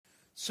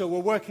So we're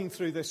working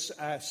through this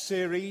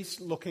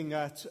series looking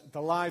at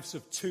the lives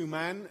of two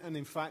men, and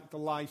in fact the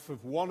life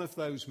of one of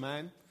those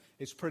men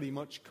is pretty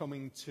much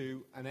coming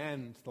to an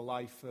end, the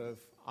life of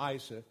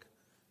Isaac,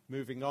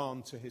 moving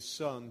on to his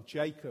son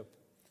Jacob.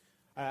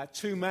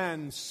 Two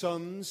men,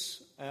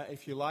 sons,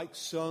 if you like,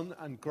 son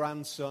and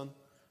grandson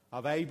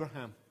of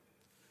Abraham.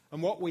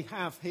 And what we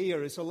have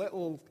here is a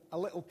little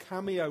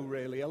cameo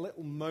really, a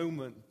little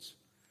moment,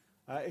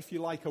 if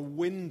you like, a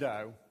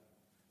window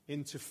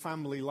into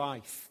family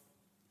life.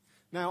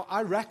 Now,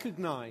 I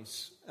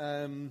recognize,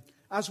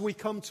 as we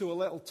come to a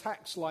little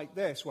text like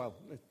this, well,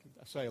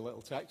 I say a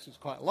little text, it's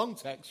quite a long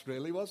text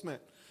really, wasn't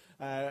it?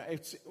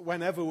 It's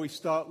whenever we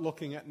start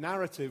looking at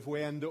narrative,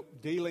 we end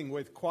up dealing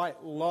with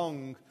quite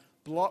long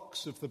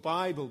blocks of the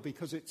Bible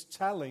because it's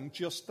telling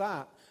just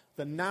that,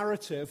 the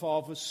narrative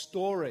of a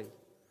story.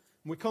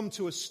 And we come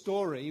to a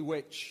story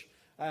which,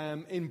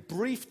 in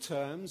brief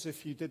terms,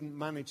 if you didn't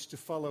manage to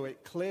follow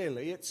it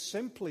clearly, it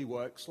simply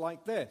works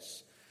like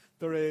this.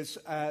 There is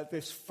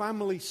this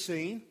family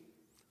scene,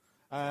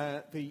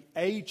 the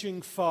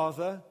aging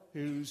father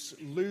who's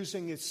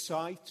losing his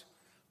sight,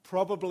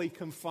 probably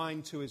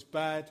confined to his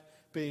bed,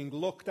 being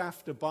looked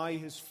after by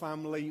his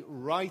family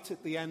right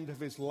at the end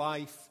of his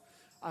life.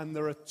 And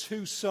there are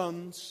two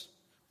sons,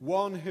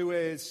 one who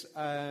is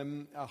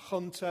a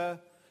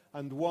hunter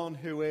and one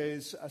who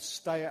is a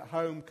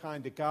stay-at-home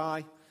kind of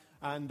guy.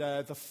 And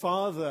the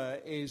father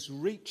is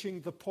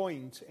reaching the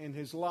point in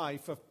his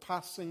life of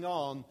passing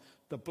on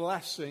the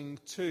blessing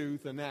to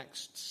the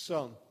next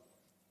son.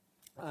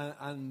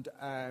 And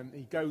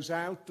he goes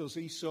out, does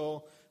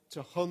Esau,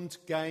 to hunt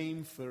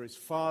game for his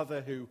father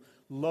who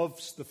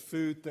loves the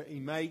food that he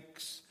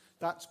makes.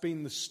 That's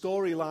been the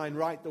storyline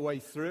right the way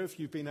through, if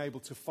you've been able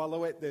to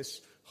follow it.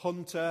 This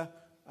hunter,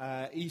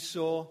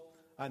 Esau,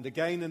 and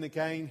again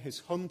and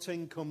his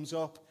hunting comes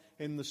up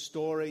in the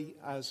story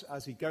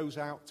as he goes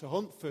out to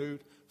hunt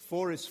food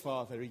for his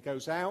father. He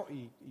goes out,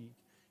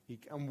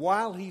 and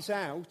while he's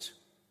out,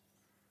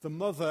 the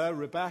mother,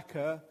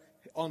 Rebekah,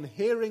 on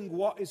hearing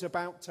what is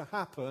about to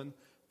happen,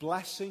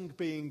 blessing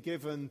being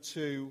given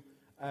to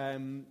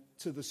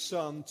the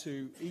son,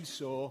 to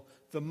Esau,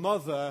 the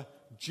mother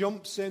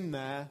jumps in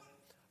there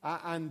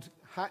and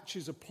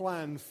hatches a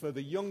plan for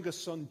the younger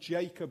son,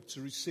 Jacob,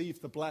 to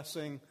receive the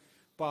blessing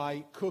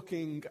by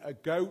cooking a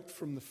goat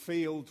from the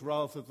field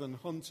rather than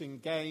hunting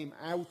game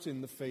out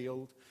in the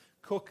field,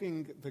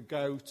 cooking the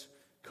goat,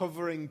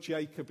 covering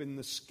Jacob in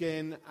the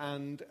skin,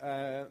 and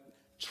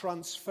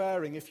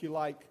transferring, if you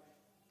like,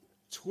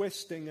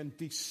 twisting and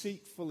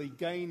deceitfully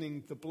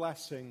gaining the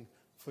blessing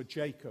for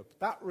Jacob.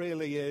 That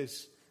really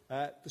is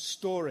the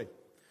story.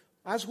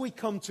 As we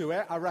come to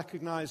it, I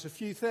recognize a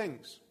few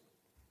things.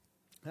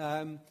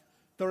 There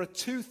are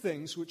two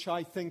things which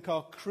I think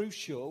are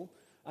crucial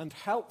and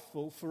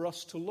helpful for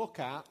us to look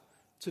at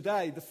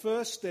today. The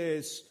first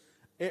is,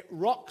 it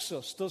rocks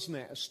us, doesn't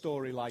it, a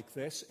story like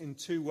this, in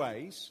two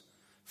ways.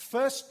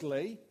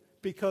 Firstly,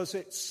 because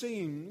it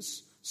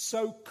seems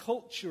so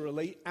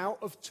culturally out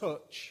of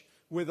touch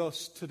with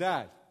us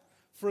today.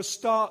 For a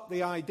start,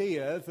 the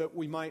idea that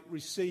we might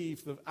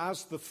receive,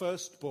 as the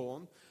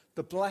firstborn,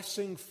 the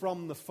blessing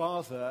from the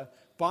father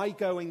by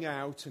going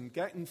out and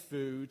getting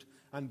food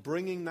and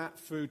bringing that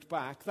food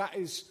back, that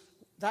is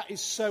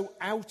so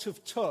out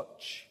of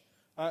touch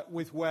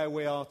with where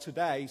we are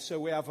today. So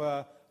we have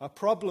a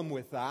problem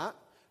with that.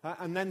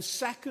 And then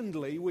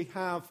secondly, we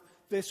have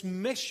this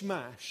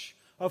mishmash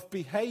of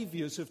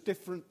behaviors of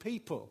different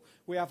people.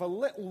 We have a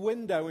little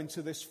window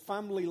into this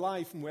family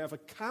life, and we have a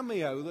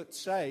cameo that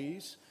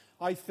says,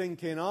 I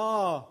think in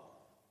our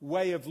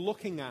way of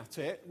looking at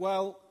it,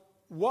 well,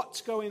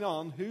 what's going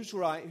on? Who's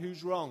right?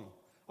 Who's wrong?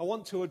 I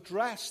want to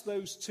address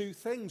those two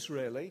things,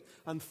 really,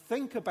 and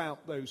think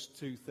about those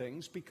two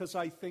things, because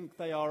I think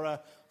they are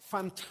a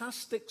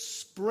fantastic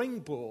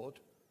springboard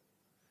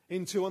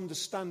into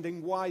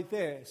understanding why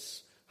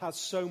this has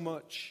so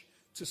much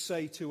to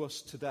say to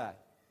us today.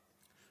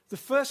 The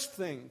first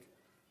thing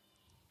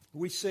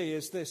we see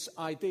is this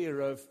idea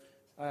of,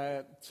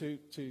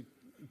 to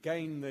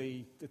gain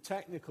the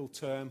technical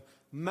term,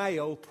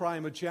 male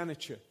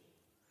primogeniture.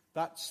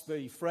 That's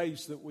the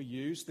phrase that we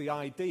use, the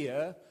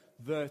idea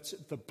that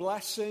the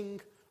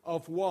blessing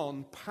of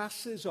one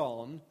passes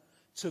on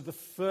to the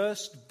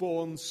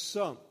firstborn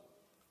son.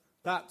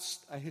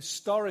 That's a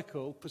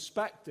historical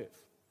perspective.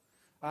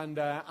 And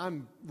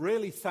I'm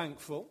really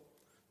thankful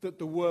that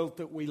the world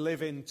that we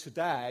live in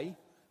today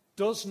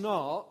does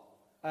not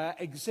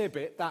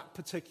exhibit that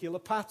particular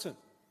pattern,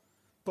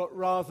 but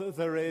rather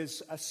there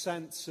is a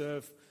sense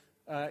of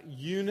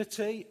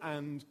unity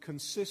and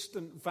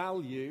consistent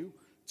value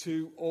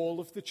to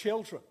all of the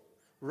children,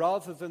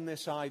 rather than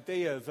this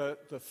idea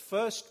that the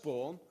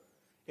firstborn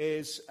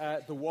is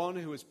the one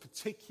who is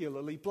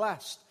particularly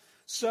blessed.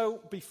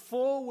 So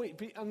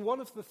and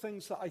one of the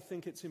things that I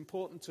think it's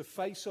important to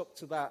face up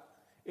to that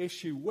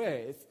issue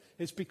with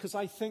is because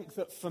I think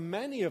that for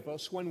many of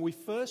us, when we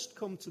first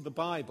come to the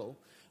Bible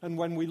And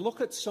when we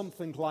look at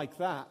something like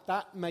that,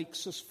 that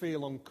makes us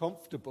feel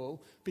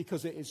uncomfortable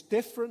because it is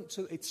different,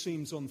 it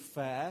seems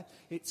unfair,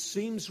 it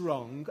seems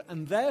wrong,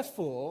 and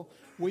therefore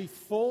we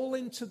fall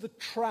into the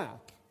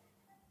trap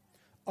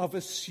of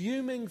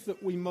assuming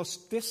that we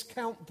must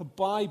discount the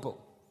Bible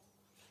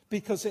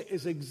because it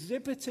is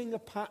exhibiting a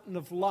pattern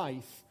of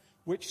life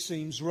which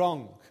seems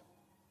wrong.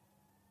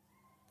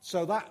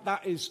 So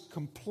that is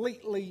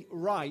completely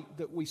right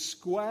that we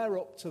square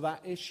up to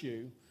that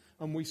issue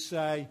and we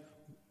say,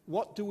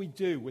 what do we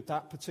do with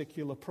that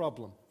particular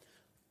problem?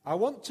 I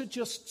want to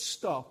just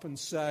stop and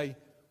say,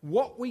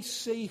 what we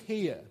see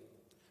here,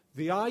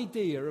 the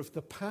idea of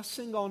the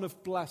passing on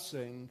of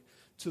blessing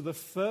to the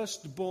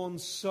firstborn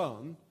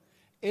son,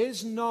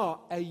 is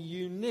not a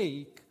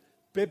unique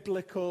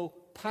biblical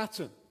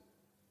pattern.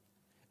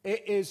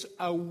 It is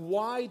a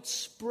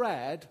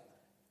widespread,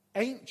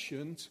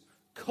 ancient,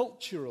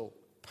 cultural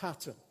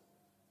pattern.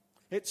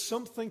 It's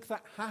something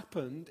that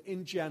happened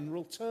in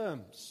general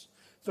terms.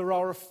 There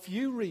are a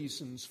few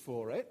reasons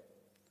for it,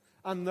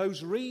 and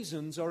those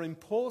reasons are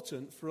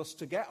important for us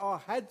to get our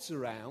heads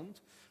around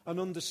and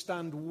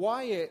understand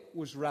why it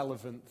was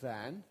relevant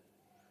then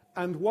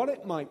and what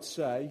it might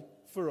say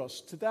for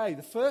us today.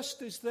 The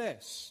first is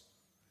this.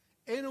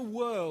 In a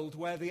world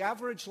where the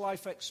average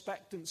life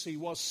expectancy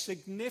was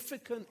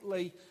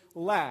significantly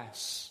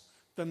less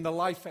than the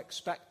life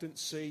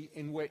expectancy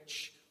in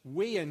which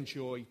we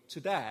enjoy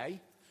today,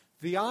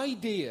 the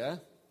idea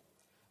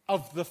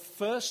of the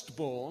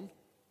firstborn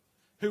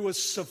who has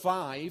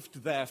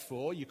survived,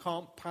 therefore, you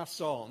can't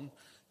pass on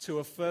to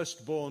a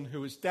firstborn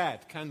who is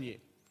dead, can you?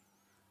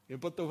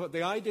 But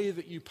the idea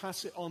that you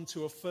pass it on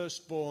to a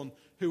firstborn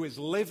who is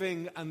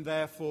living and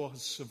therefore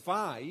has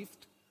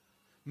survived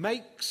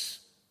makes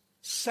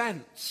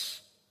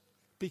sense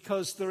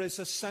because there is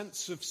a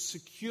sense of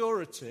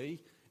security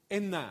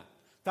in that.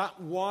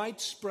 That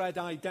widespread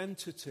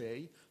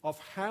identity of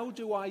how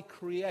do I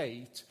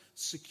create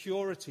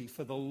security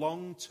for the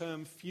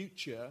long-term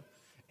future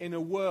in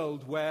a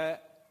world where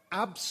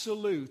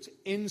absolute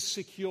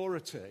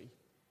insecurity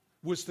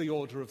was the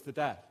order of the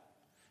day.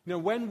 Now,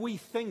 when we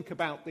think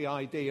about the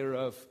idea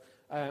of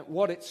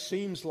what it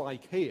seems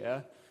like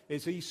here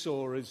is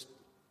Esau is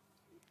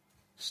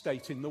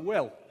stating the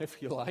will,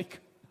 if you like.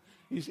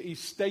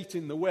 He's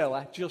stating the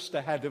will just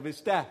ahead of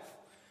his death.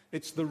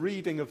 It's the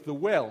reading of the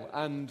will,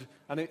 and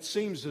it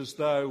seems as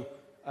though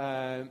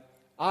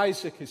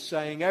Isaac is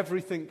saying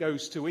everything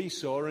goes to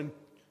Esau and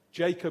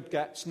Jacob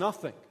gets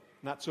nothing.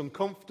 And that's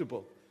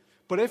uncomfortable.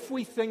 But if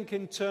we think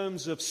in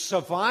terms of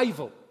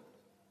survival,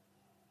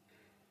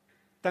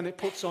 then it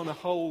puts on a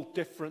whole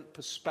different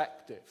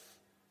perspective.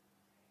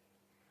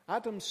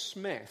 Adam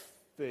Smith,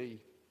 the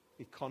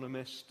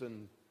economist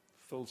and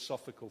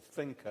philosophical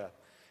thinker,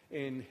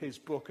 in his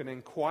book An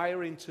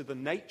Inquiry into the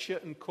Nature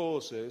and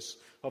Causes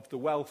of the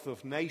Wealth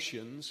of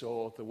Nations,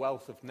 or The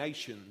Wealth of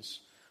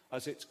Nations,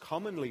 as it's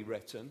commonly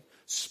written,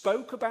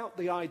 spoke about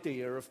the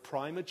idea of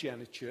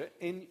primogeniture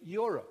in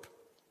Europe.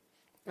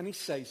 And he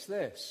says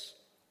this: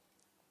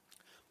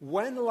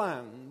 when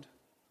land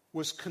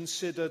was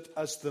considered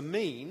as the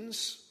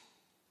means,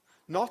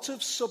 not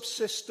of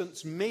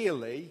subsistence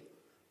merely,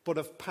 but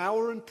of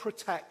power and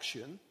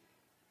protection,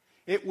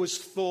 it was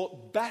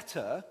thought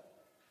better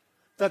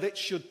that it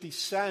should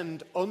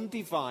descend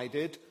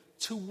undivided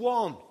to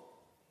one.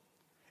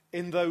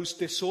 In those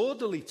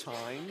disorderly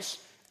times,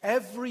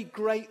 every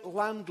great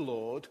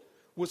landlord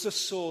was a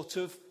sort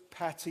of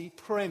petty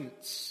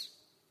prince.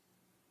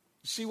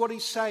 You see what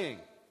he's saying?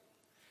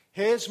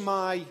 Here's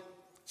my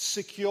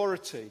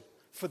security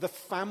for the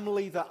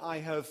family that I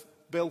have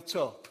built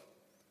up.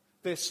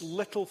 This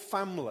little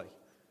family.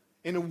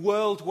 In a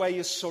world where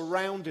you're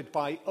surrounded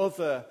by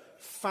other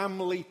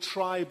family,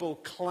 tribal,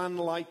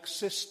 clan-like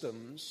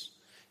systems,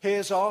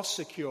 here's our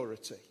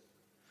security.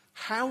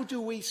 How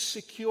do we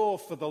secure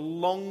for the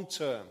long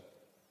term?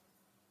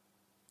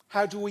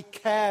 How do we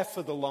care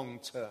for the long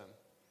term?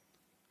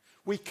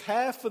 We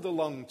care for the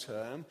long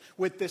term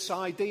with this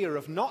idea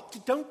of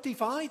don't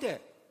divide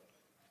it.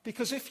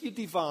 Because if you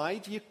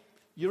divide,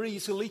 you're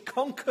easily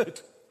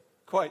conquered,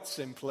 quite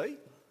simply.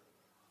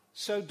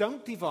 So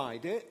don't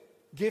divide it.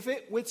 Give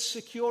it with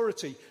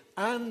security.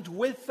 And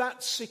with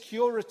that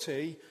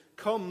security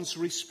comes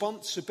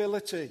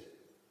responsibility.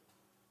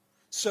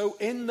 So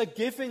in the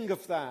giving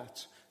of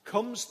that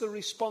comes the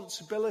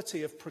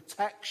responsibility of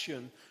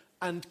protection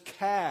and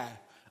care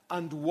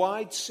and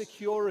wide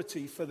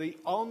security for the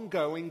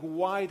ongoing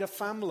wider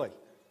family.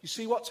 You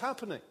see what's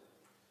happening?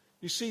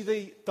 You see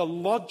the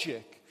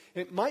logic.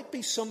 It might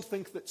be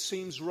something that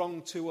seems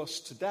wrong to us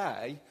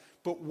today,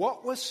 but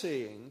what we're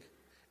seeing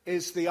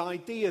is the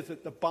idea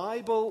that the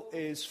Bible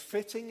is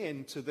fitting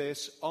into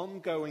this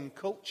ongoing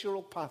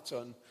cultural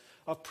pattern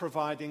of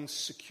providing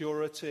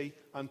security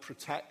and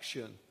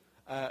protection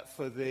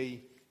for the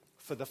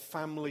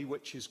family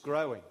which is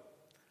growing.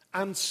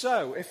 And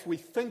so, if we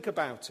think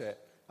about it,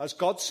 as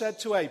God said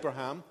to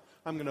Abraham,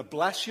 I'm going to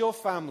bless your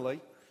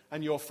family,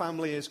 and your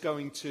family is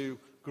going to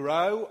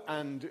grow,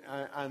 and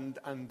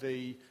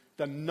the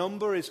The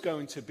number is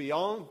going to be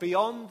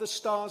beyond the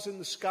stars in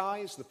the sky,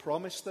 is the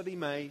promise that he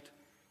made.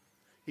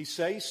 He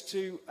says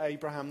to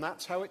Abraham,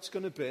 that's how it's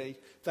going to be.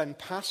 Then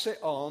pass it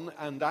on,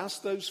 and as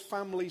those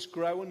families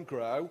grow and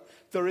grow,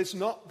 there is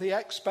not the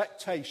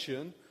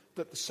expectation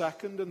that the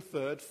second and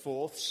third,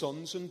 fourth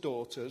sons and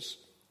daughters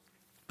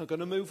are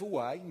going to move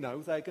away. No,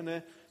 they're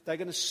going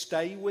to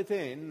stay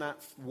within that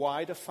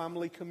wider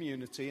family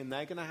community, and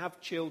they're going to have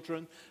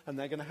children, and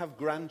they're going to have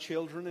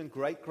grandchildren and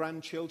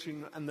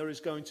great-grandchildren, and there is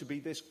going to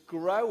be this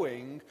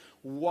growing,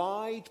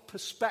 wide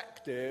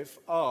perspective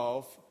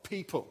of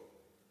people.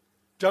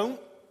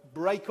 Don't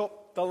break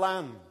up the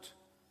land.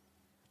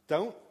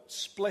 Don't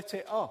split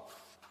it off.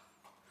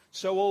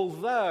 So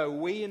although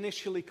we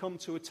initially come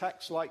to a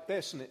text like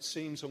this and it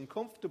seems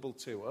uncomfortable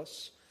to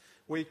us,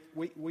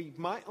 we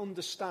might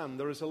understand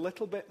there is a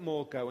little bit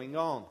more going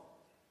on.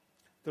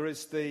 There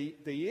is the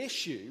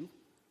issue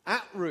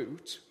at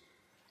root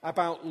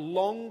about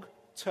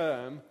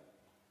long-term,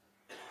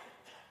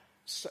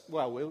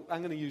 I'm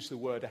going to use the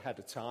word ahead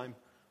of time,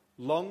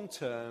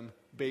 long-term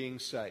being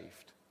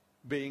saved,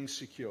 being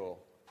secure,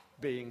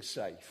 being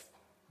safe,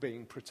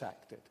 being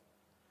protected.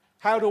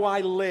 How do I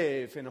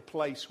live in a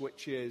place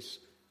which is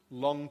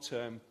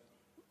long-term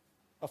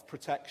of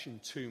protection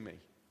to me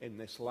in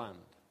this land?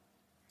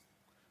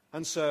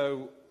 And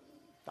so,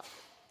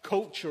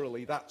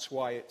 culturally, that's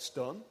why it's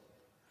done.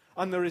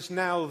 And there is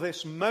now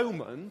this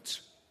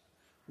moment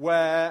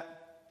where,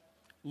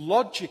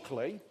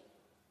 logically,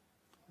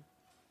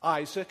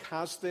 Isaac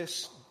has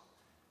this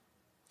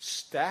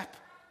step,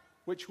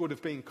 which would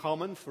have been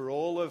common for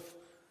all of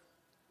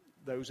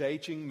those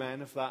aging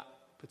men of that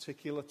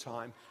particular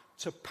time,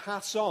 to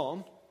pass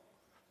on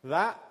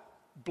that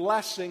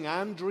blessing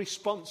and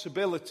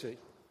responsibility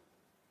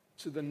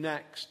to the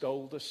next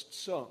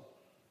oldest son,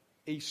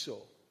 Esau.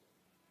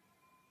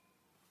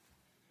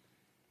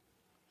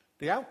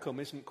 The outcome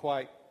isn't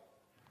quite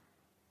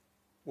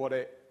what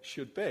it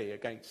should be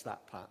against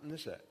that pattern,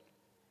 is it?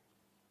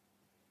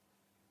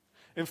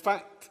 In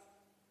fact,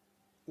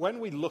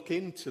 when we look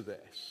into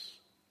this,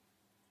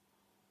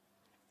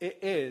 it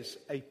is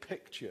a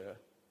picture,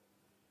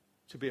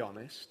 to be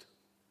honest,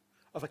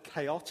 of a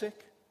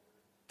chaotic,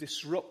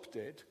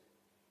 disrupted,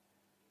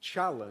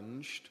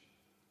 challenged,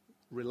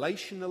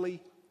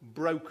 relationally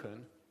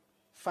broken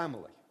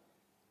family.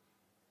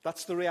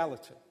 That's the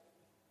reality.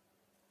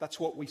 That's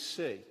what we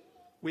see.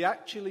 We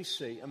actually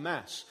see a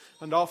mess.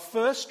 And our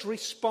first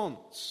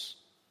response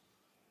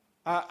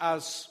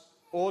as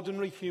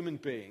ordinary human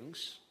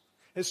beings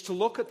is to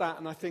look at that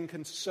and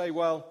to say,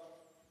 well,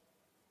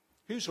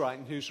 who's right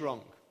and who's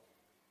wrong?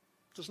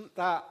 Doesn't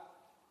that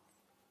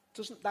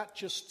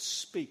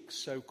just speak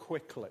so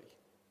quickly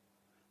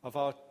of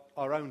our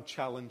own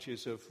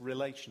challenges of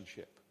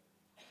relationship?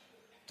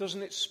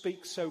 Doesn't it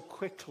speak so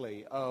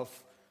quickly of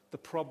the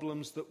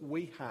problems that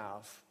we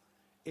have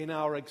in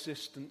our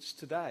existence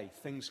today?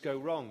 Things go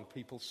wrong,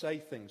 people say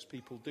things,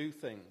 people do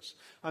things.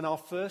 And our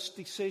first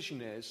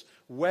decision is,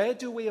 where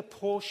do we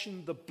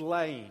apportion the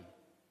blame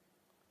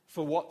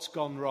for what's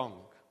gone wrong?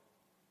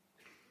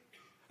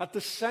 At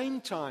the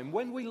same time,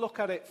 when we look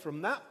at it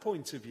from that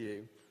point of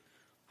view,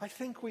 I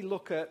think we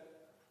look at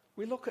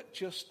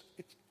just,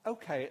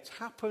 it's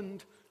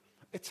happened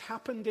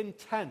in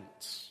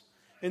tents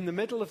in the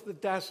middle of the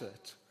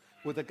desert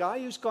with a guy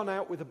who's gone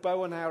out with a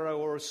bow and arrow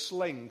or a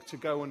sling to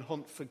go and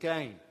hunt for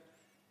game.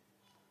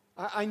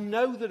 I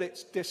know that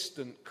it's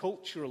distant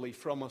culturally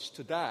from us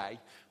today,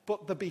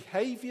 but the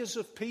behaviors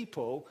of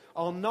people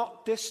are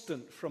not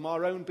distant from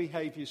our own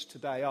behaviors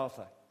today, are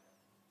they?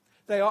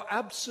 They are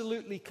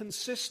absolutely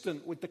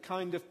consistent with the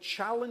kind of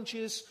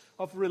challenges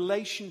of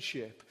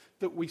relationship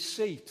that we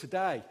see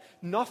today.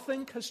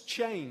 Nothing has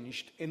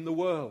changed in the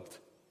world.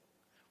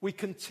 We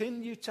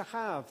continue to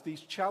have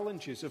these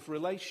challenges of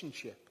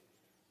relationship.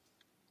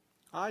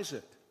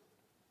 Isaac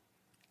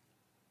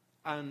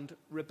and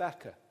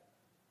Rebekah.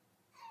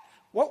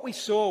 What we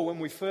saw when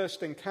we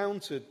first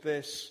encountered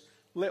this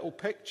little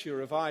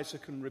picture of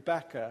Isaac and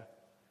Rebekah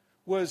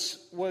was,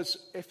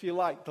 if you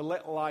like, the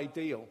little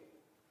ideal.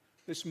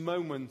 This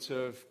moment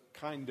of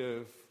kind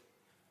of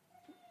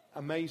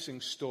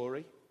amazing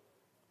story,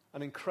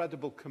 an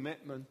incredible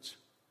commitment.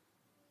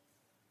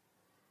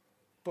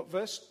 But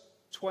verse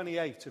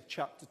 28 of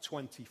chapter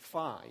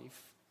 25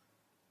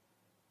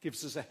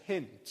 gives us a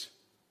hint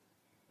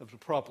of the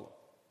problem.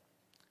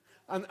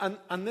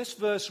 And this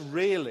verse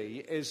really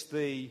is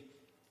the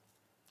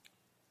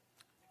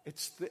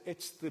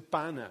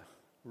banner,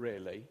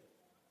 really,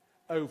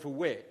 over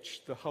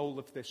which the whole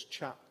of this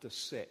chapter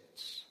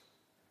sits.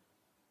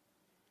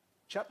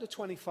 Chapter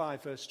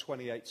 25, verse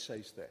 28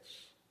 says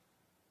this: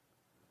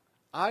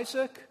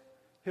 Isaac,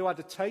 who had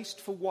a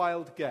taste for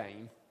wild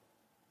game,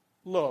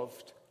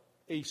 loved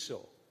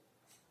Esau.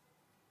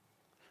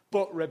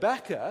 But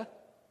Rebekah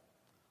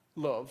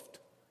loved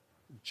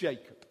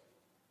Jacob.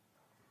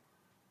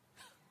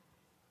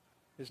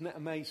 Isn't it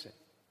amazing?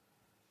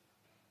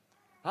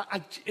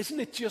 Isn't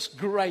it just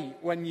great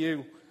when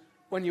you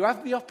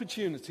have the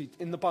opportunity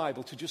in the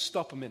Bible to just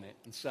stop a minute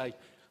and say,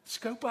 let's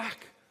go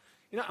back.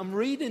 I'm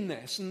reading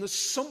this and there's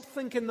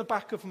something in the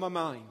back of my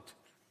mind.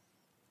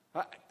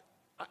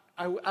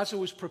 As I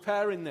was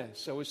preparing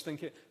this, I was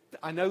thinking,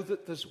 I know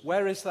that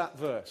where is that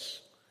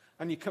verse?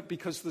 And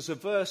because there's a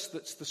verse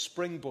that's the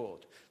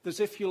springboard. There's,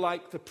 if you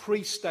like, the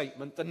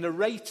pre-statement. The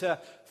narrator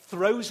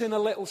throws in a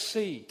little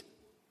seed.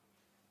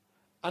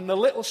 And the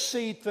little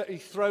seed that he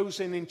throws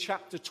in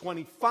chapter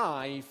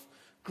 25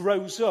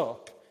 grows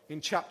up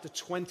in chapter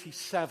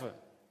 27.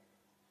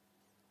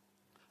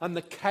 And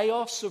the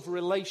chaos of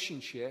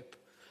relationship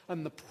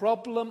and the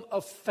problem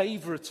of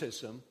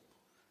favoritism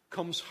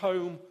comes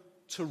home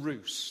to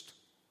roost.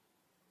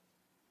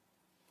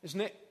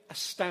 Isn't it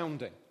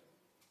astounding?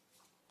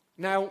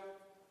 Now,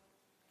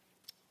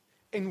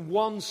 in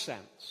one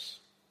sense,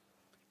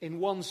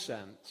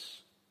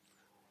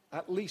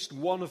 at least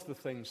one of the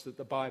things that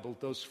the Bible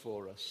does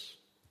for us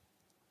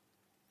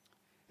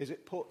is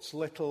it puts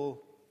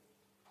little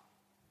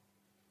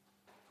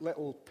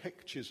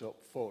pictures up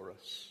for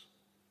us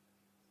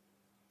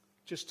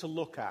just to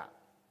look at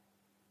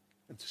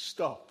and to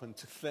stop and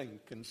to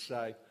think and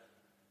say,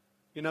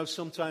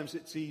 sometimes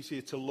it's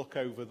easier to look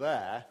over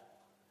there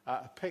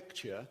at a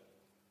picture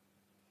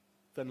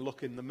than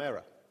look in the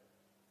mirror.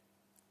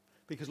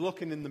 Because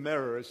looking in the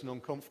mirror is an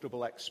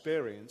uncomfortable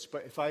experience,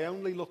 but if I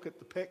only look at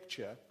the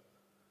picture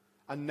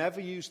and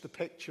never use the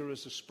picture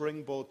as a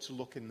springboard to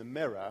look in the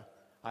mirror,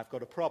 I've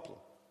got a problem.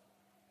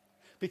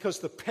 Because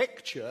the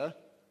picture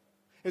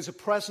is a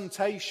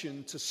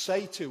presentation to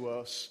say to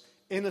us,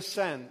 in a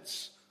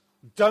sense,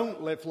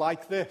 don't live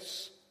like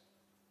this.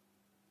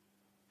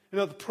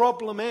 The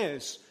problem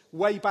is,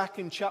 way back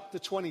in chapter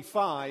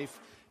 25,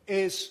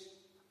 is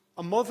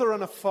a mother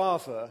and a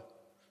father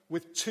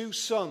with two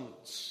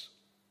sons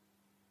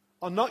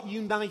are not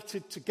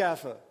united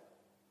together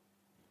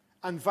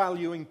and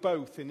valuing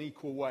both in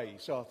equal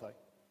ways, are they?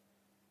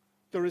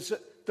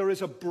 There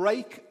is a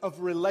break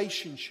of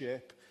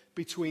relationship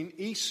between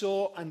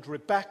Esau and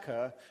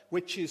Rebekah,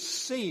 which is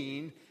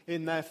seen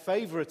in their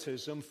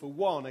favoritism for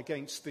one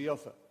against the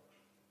other.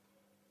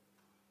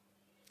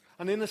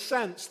 And in a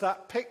sense,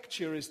 that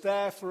picture is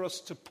there for us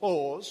to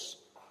pause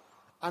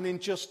and in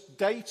just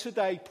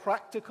day-to-day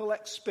practical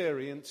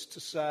experience to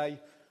say,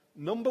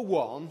 number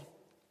one,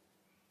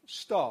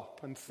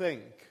 stop and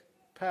think,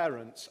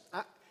 parents,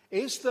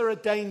 is there a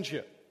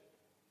danger?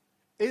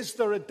 Is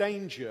there a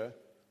danger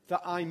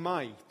that I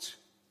might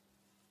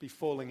be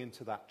falling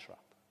into that trap?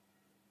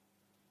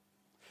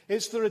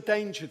 Is there a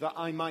danger that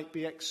I might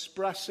be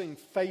expressing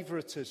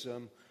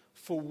favoritism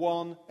for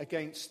one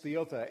against the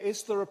other?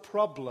 Is there a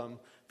problem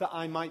that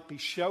I might be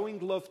showing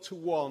love to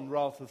one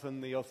rather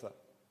than the other?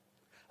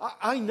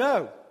 I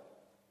know,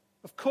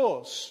 of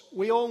course,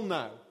 we all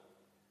know,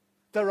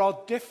 there are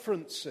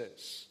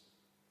differences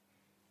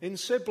in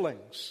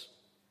siblings.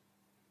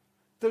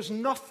 There's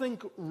nothing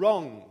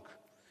wrong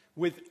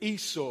with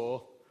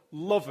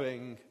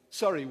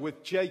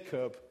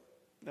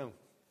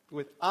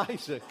with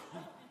Isaac.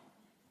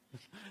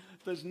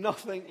 There's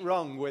nothing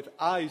wrong with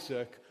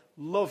Isaac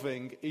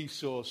loving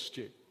Esau's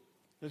stew.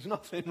 There's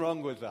nothing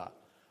wrong with that.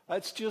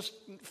 That's just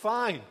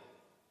fine.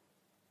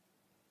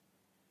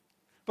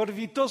 But if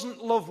he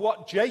doesn't love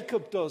what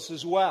Jacob does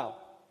as well,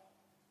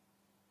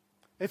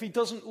 if he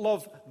doesn't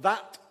love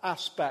that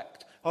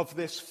aspect of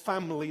this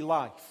family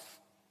life,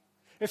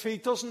 if he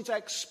doesn't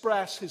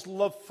express his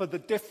love for the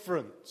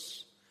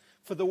difference,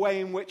 for the way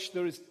in which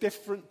there is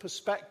different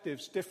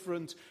perspectives,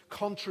 different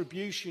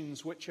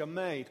contributions which are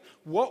made,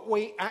 what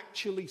we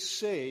actually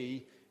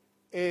see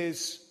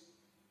is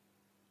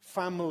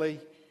family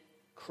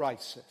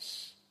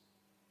crisis.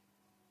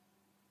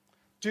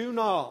 Do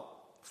not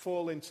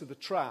fall into the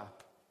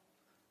trap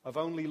of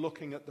only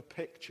looking at the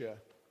picture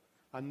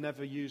and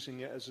never using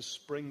it as a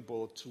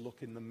springboard to look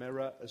in the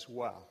mirror as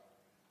well.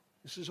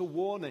 This is a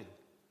warning.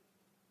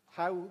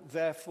 How,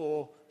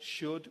 therefore,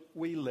 should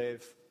we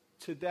live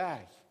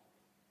today?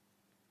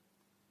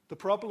 The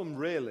problem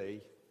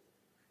really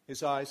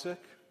is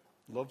Isaac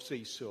loves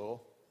Esau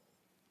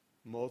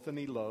more than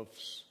he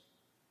loves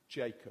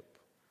Jacob.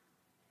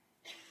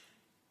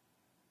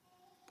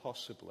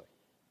 Possibly.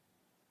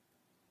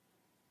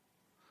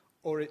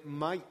 Or it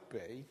might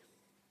be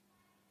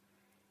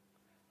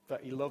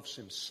that he loves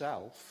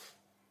himself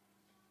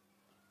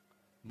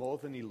more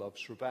than he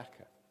loves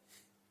Rebekah.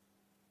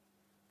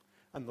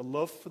 And the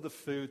love for the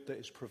food that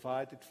is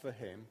provided for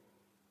him,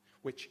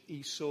 which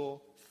Esau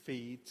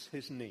feeds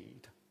his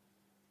need,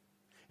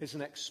 is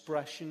an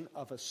expression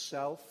of a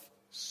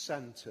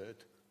self-centered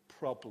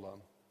problem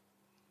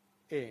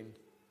in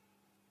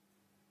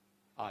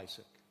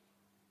Isaac.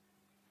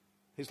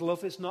 His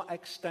love is not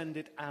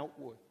extended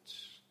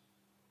outwards.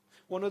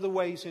 One of the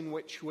ways in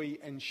which we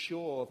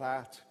ensure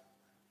that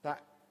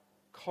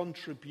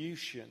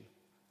contribution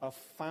of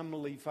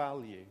family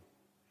value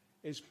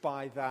is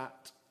by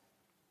that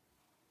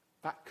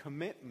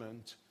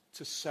commitment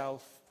to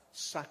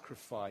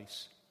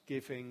self-sacrifice,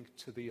 giving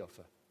to the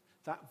other.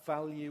 That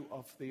value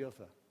of the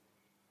other.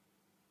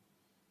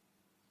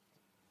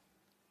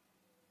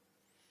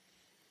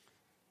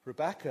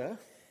 Rebekah,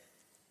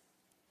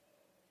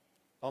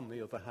 on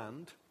the other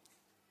hand,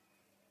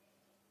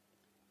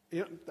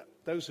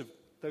 those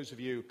of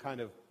you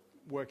kind of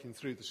working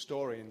through the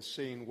story and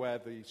seeing where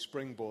the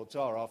springboards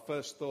are, our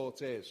first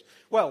thought is,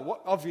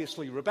 well,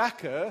 obviously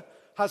Rebecca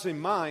has in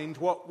mind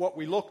what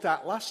we looked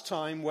at last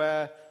time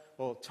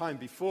or time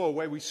before,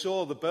 where we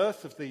saw the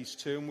birth of these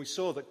two, and we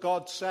saw that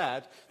God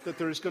said that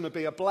there is going to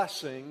be a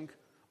blessing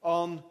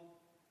on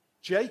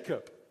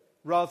Jacob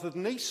rather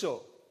than Esau.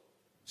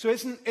 So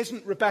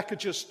isn't Rebecca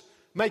just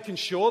making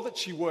sure that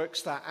she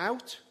works that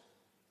out?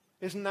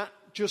 Isn't that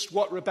just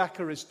what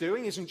Rebecca is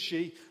doing? Isn't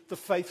she the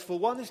faithful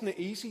one? Isn't it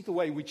easy the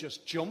way we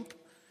just jump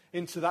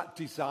into that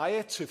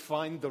desire to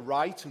find the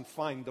right and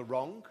find the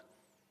wrong?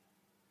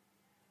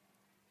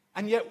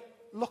 And yet,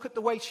 look at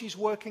the way she's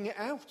working it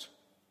out.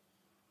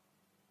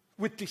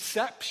 With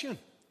deception.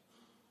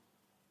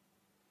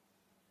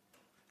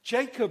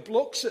 Jacob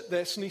looks at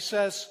this and he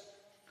says,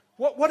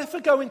 what if I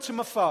go into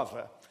my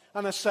father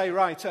and I say,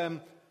 right,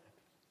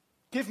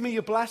 give me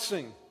your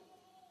blessing?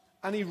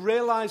 And he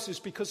realizes,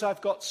 because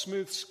I've got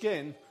smooth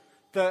skin,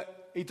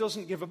 that he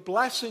doesn't give a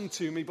blessing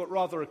to me, but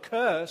rather a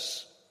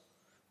curse.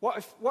 What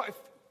if,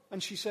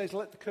 and she says,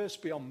 let the curse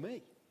be on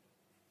me.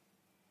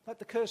 Let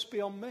the curse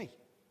be on me.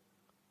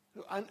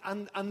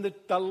 And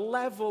the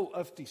level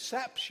of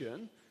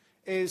deception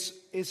is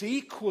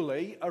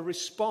equally a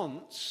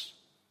response,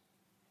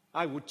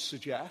 I would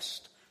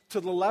suggest, to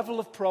the level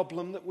of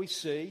problem that we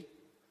see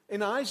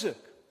in Isaac.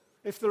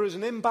 If there is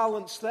an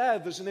imbalance there,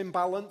 there's an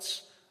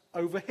imbalance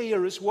over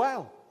here as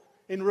well,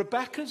 in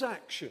Rebecca's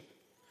action,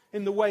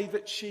 in the way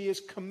that she is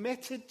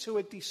committed to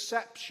a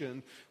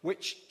deception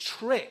which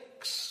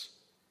tricks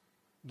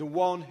the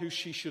one who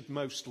she should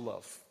most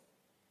love.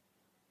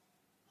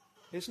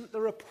 Isn't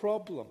there a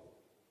problem?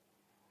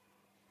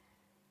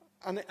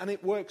 And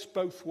it works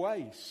both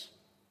ways.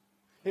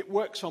 It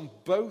works on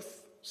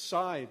both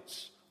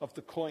sides of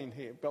the coin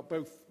here, but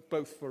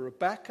both for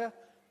Rebecca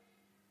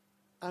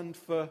and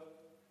for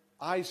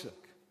Isaac.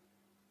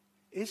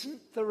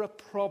 Isn't there a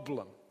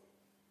problem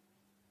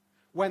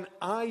when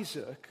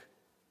Isaac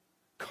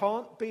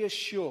can't be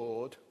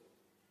assured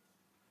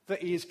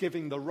that he is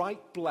giving the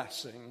right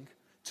blessing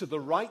to the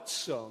right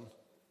son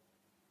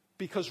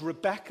because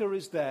Rebecca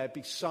is there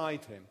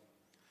beside him,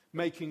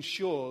 making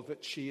sure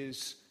that she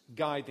is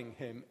guiding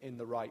him in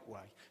the right way?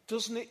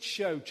 Doesn't it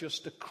show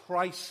just a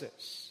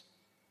crisis,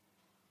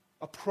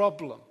 a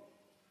problem,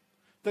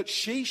 that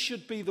she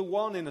should be the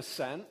one, in a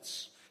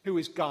sense, who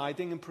is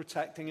guiding and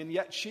protecting, and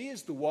yet she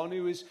is the one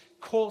who is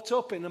caught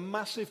up in a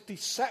massive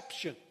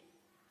deception?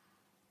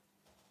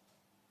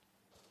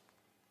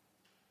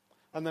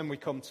 And then we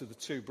come to the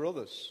two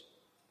brothers,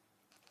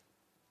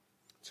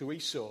 to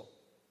Esau.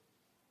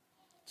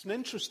 It's an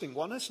interesting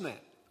one, isn't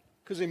it?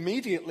 Because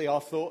immediately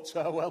our thoughts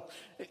are, well,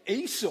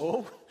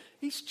 Esau,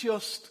 he's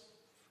just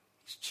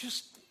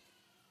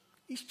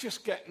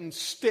getting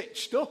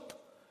stitched up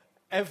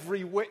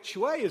every which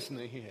way, isn't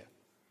he, here,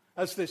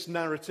 as this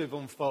narrative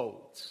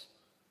unfolds.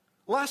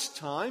 Last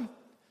time,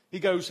 he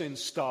goes in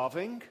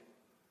starving,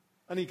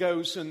 and he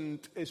goes and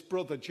his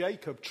brother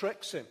Jacob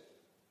tricks him.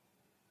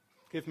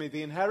 Give me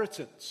the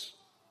inheritance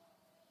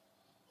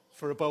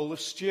for a bowl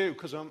of stew,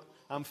 because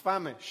I'm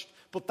famished.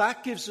 But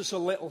that gives us a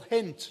little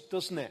hint,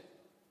 doesn't it?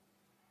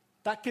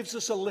 That gives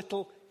us a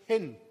little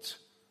hint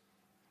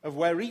of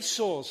where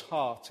Esau's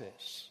heart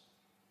is.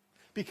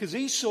 Because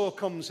Esau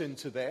comes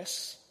into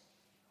this,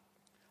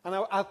 and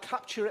I'll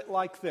capture it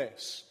like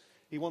this.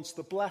 He wants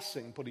the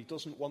blessing, but he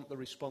doesn't want the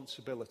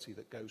responsibility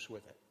that goes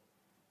with it.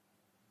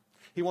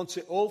 He wants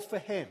it all for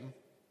him,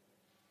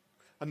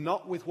 and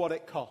not with what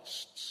it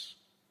costs.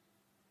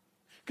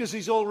 Because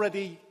he's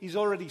already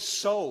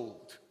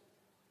sold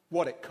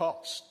what it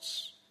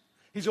costs.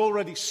 He's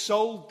already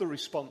sold the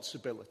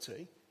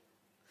responsibility.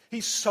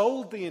 He's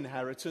sold the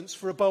inheritance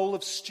for a bowl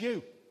of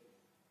stew.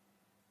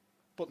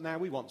 But now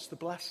he wants the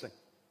blessing.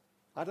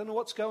 I don't know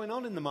what's going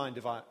on in the mind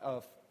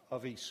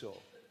of Esau.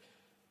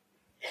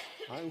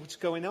 What's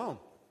going on?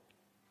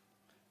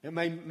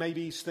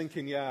 Maybe he's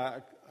thinking,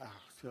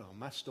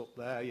 messed up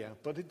there, yeah,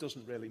 but it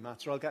doesn't really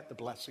matter. I'll get the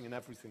blessing and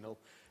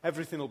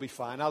everything will be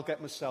fine. I'll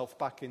get myself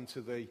back into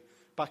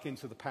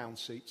the pound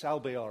seats. I'll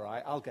be all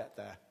right. I'll get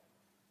there.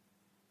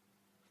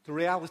 The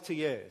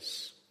reality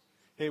is,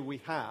 here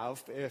we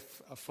have,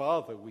 if a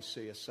father we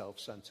see a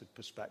self-centered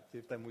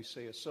perspective, then we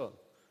see a son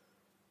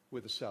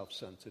with a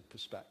self-centered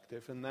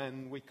perspective, and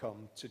then we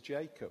come to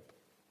Jacob,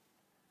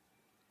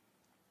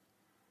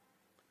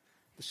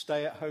 the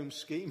stay-at-home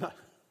schemer.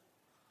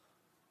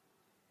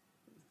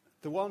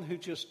 The one who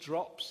just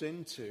drops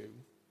into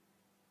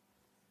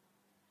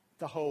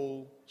the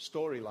whole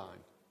storyline.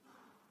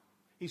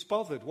 He's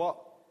bothered.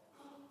 What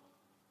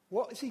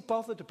is he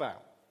bothered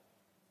about?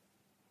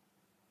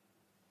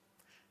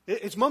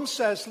 His mum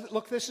says,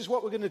 look, this is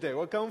what we're going to do.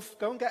 We'll go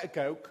and get a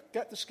goat,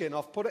 get the skin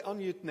off, put it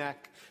on your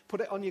neck, put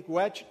it on your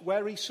wedge,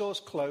 wear Esau's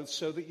clothes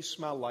so that you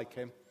smell like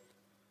him.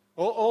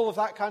 All of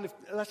that kind of,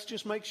 let's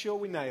just make sure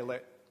we nail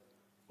it.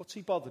 What's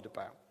he bothered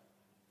about?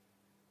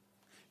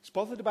 He's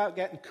bothered about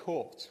getting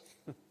caught.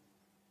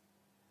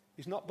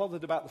 He's not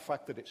bothered about the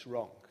fact that it's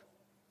wrong.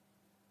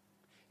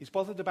 He's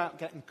bothered about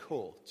getting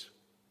caught.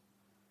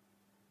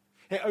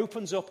 It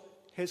opens up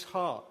his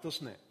heart,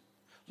 doesn't it?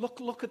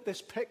 Look at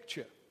this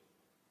picture.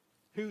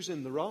 Who's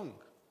in the wrong?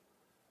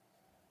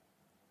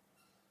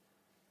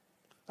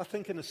 I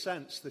think in a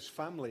sense this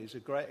family is a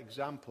great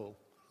example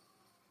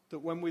that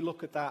when we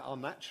look at that, our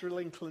natural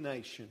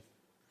inclination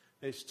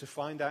is to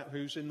find out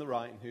who's in the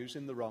right and who's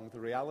in the wrong. The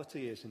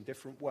reality is, in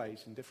different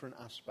ways, in different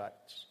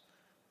aspects,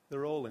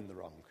 they're all in the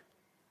wrong.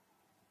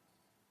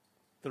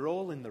 They're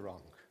all in the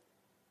wrong.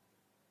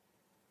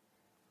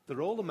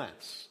 They're all a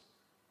mess.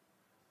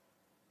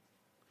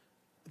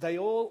 They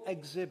all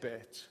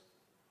exhibit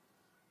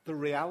the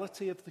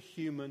reality of the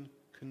human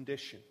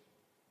condition.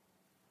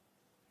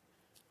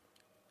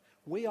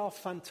 We are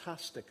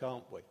fantastic,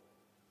 aren't we?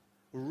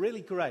 We're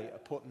really great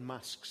at putting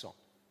masks on.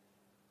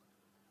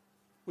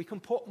 We can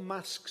put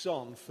masks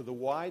on for the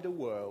wider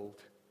world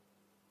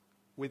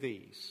with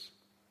ease.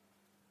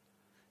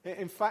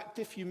 In fact,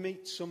 if you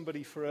meet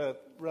somebody for a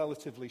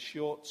relatively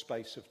short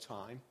space of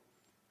time,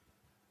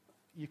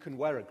 you can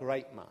wear a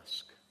great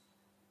mask.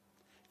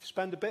 If you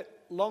spend a bit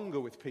longer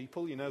with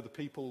people, you know, the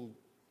people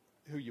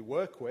who you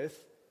work with,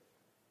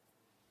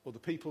 or the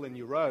people in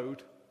your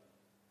road,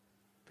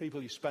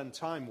 people you spend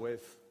time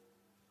with,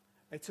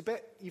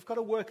 you've got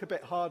to work a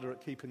bit harder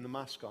at keeping the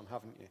mask on,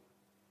 haven't you?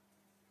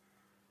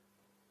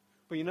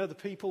 But you know, the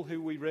people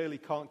who we really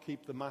can't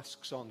keep the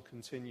masks on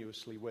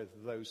continuously with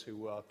are those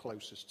who are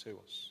closest to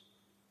us.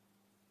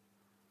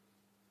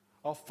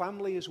 Our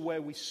family is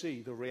where we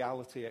see the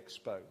reality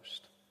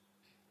exposed.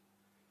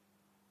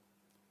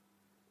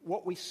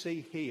 What we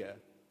see here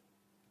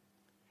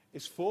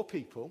is four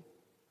people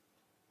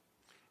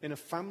in a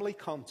family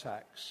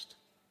context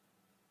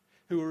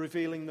who are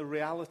revealing the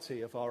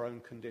reality of our own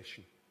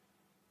condition.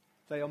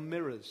 They are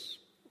mirrors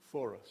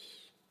for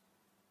us.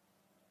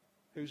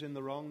 Who's in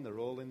the wrong? They're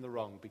all in the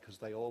wrong because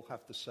they all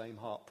have the same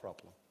heart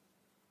problem.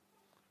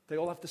 They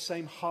all have the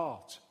same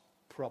heart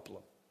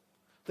problem.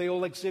 They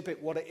all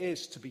exhibit what it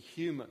is to be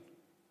human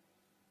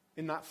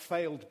in that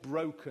failed,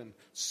 broken,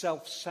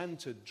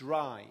 self-centered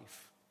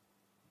drive.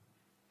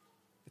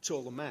 It's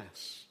all a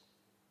mess.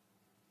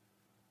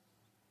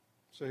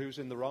 So who's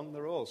in the wrong?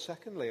 They're all.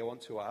 Secondly, I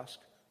want to ask,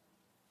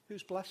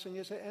 whose blessing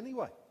is it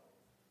anyway?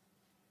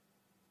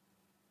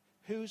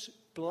 Whose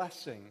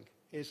blessing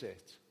is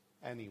it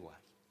anyway?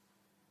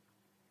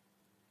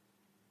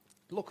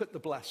 Look at the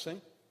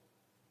blessing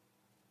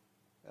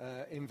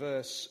in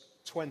verse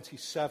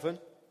 27.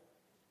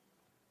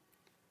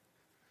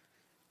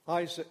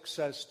 Isaac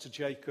says to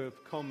Jacob,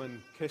 "Come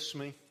and kiss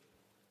me."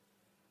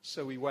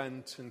 So he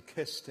went and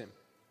kissed him.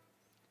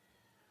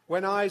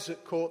 When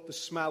Isaac caught the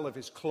smell of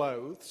his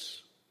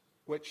clothes,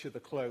 which are the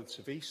clothes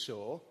of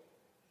Esau,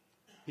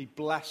 he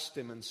blessed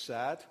him and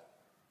said,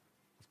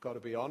 "I've got to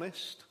be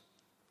honest,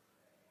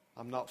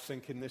 I'm not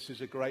thinking this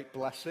is a great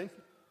blessing.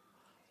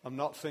 I'm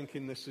not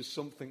thinking this is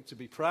something to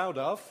be proud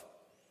of.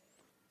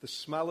 The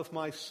smell of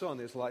my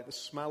son is like the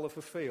smell of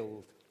a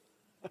field."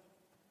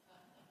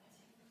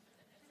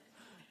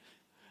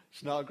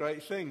 It's not a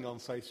great thing on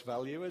face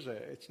value, is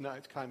it? It's not.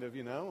 It's kind of,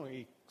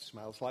 he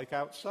smells like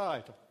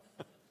outside.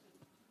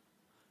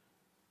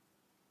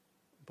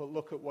 But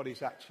look at what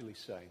he's actually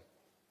saying.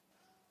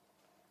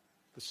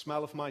 The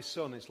smell of my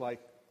son is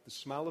like the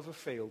smell of a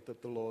field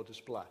that the Lord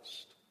has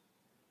blessed.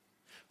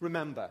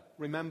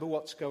 Remember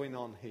what's going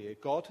on here.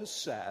 God has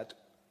said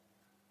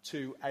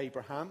to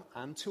Abraham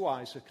and to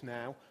Isaac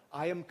now,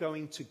 "I am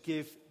going to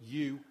give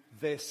you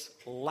this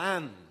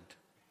land."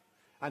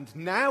 And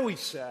now he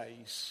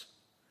says,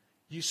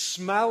 "You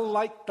smell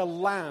like the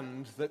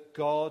land that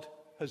God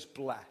has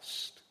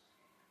blessed."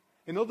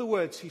 In other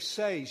words, he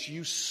says,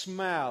 you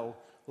smell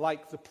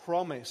like the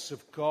promise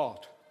of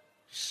God.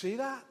 You see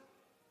that?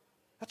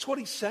 That's what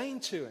he's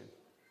saying to him.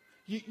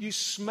 You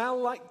smell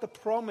like the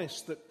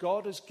promise that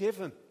God has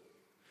given.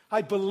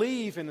 I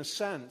believe, in a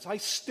sense, I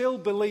still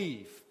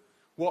believe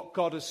what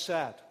God has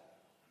said.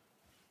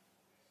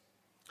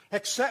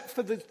 Except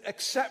for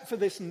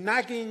this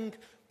nagging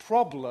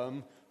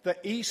problem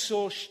that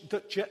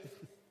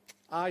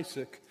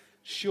Isaac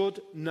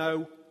should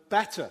know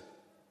better.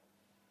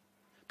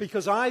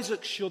 Because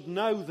Isaac should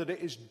know that it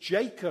is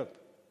Jacob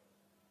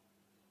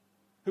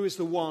who is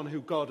the one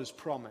who God has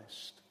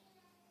promised.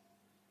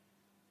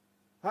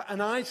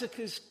 And Isaac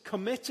is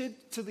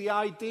committed to the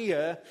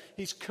idea,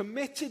 he's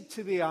committed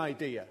to the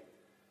idea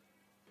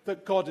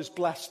that God has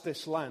blessed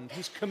this land.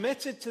 He's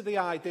committed to the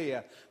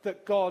idea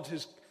that God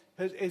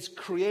is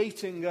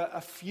creating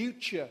a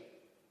future.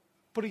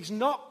 But he's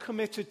not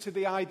committed to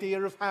the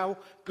idea of how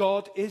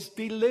God is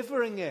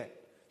delivering it.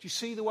 Do you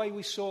see the way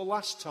we saw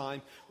last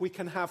time? We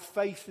can have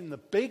faith in the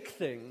big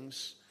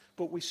things,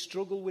 but we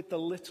struggle with the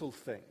little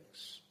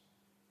things.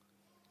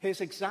 Here's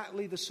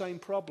exactly the same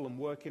problem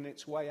working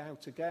its way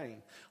out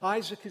again.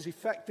 Isaac is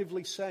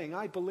effectively saying,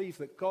 I believe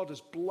that God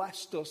has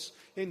blessed us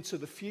into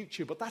the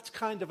future, but that's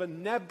kind of a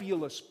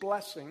nebulous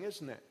blessing,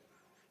 isn't it?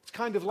 It's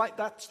kind of like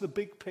that's the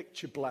big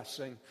picture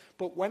blessing.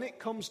 But when it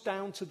comes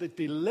down to the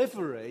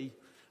delivery,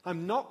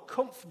 I'm not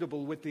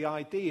comfortable with the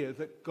idea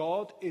that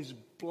God is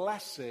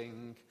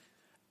blessing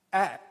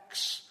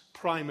X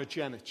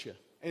primogeniture.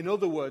 In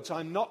other words,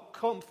 I'm not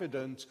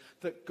confident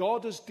that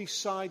God has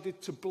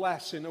decided to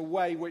bless in a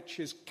way which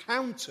is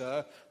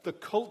counter the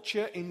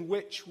culture in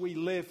which we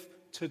live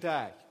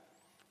today.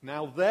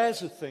 Now,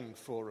 there's a thing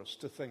for us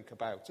to think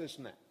about,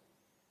 isn't it?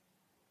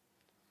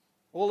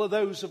 All of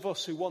those of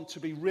us who want to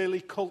be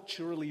really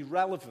culturally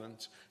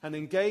relevant and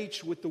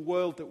engaged with the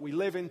world that we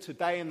live in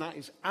today, and that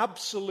is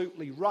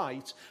absolutely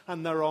right.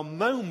 And there are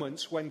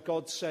moments when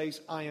God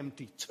says, I am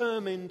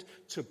determined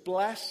to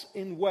bless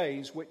in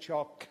ways which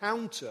are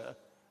counter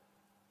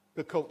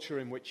the culture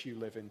in which you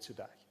live in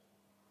today.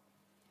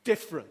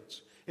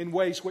 Different, in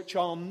ways which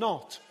are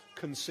not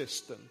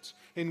consistent,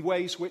 in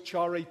ways which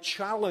are a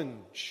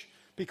challenge,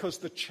 because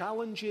the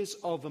challenges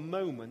are the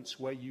moments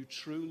where you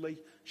truly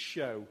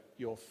show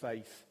your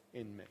faith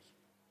in me.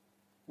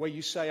 Where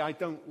you say, I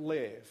don't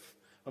live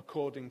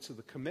according to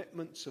the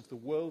commitments of the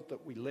world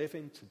that we live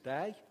in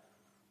today.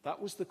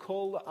 That was the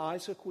call that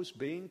Isaac was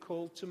being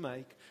called to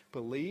make.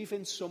 Believe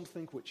in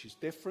something which is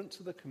different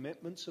to the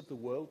commitments of the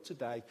world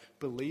today.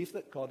 Believe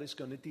that God is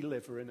going to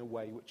deliver in a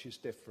way which is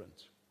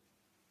different.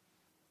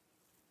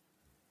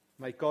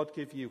 May God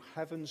give you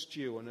heaven's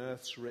dew and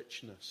earth's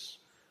richness,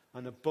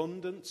 an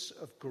abundance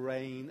of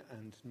grain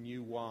and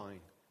new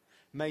wine.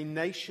 May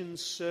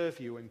nations serve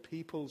you and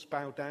peoples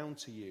bow down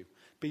to you.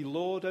 Be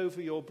Lord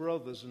over your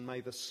brothers, and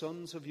may the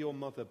sons of your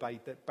mother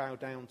bow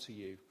down to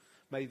you.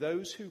 May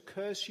those who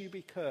curse you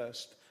be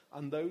cursed,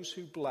 and those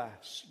who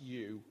bless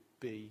you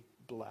be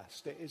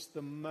blessed. It is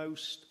the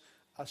most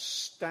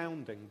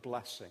astounding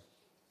blessing.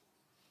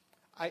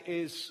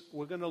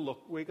 We're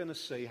going to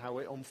see how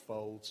it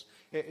unfolds.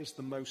 It is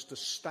the most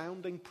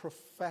astounding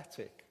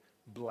prophetic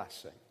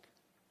blessing.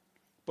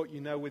 But you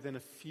know, within a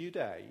few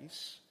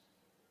days,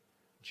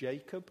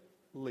 Jacob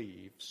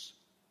leaves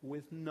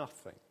with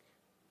nothing.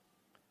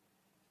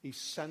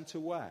 He's sent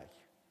away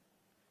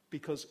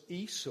because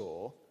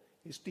Esau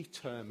is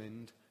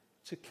determined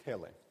to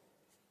kill him.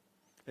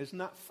 Isn't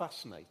that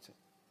fascinating?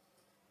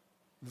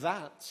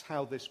 That's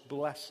how this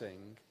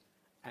blessing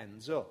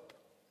ends up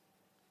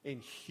in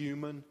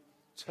human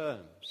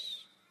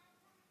terms.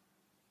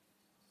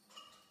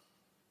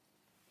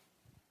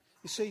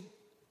 You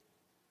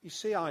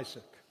see,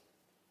 Isaac,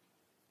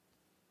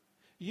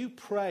 you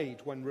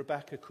prayed when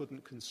Rebekah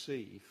couldn't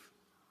conceive.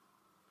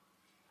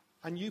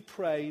 And you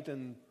prayed,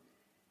 and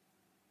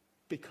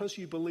because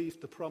you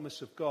believed the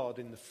promise of God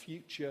in the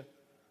future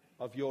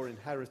of your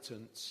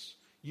inheritance,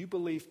 you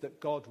believed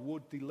that God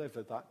would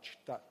deliver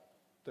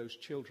those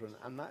children.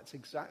 And that's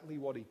exactly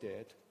what he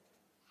did.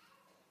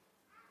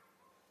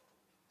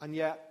 And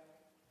yet,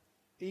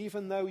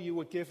 even though you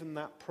were given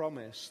that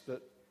promise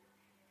that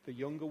the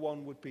younger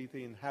one would be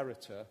the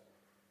inheritor,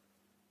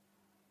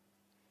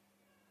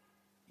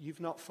 you've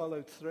not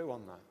followed through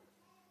on that.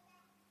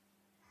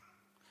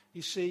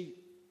 You see,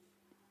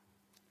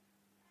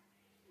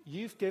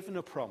 you've given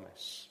a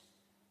promise.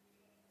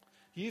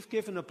 You've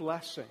given a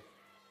blessing.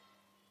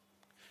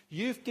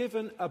 You've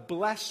given a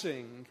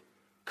blessing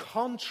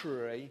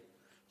contrary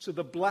to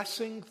the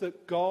blessing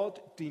that God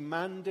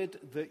demanded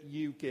that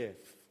you give.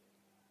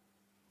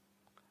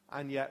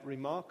 And yet,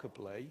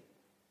 remarkably,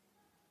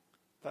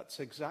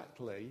 that's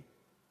exactly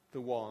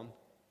the one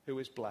who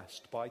is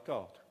blessed by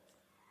God.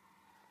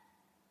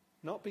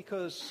 Not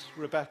because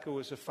Rebekah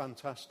was a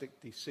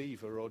fantastic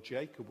deceiver or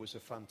Jacob was a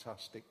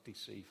fantastic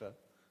deceiver,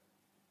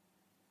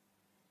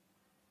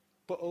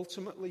 but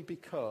ultimately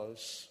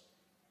because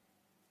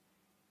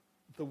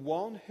the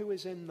one who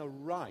is in the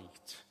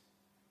right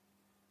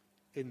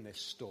in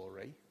this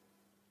story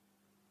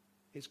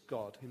is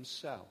God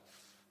himself.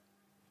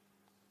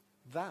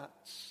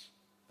 That's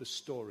the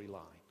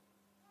storyline.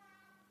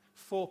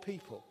 Four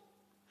people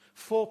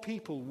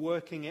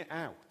working it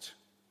out.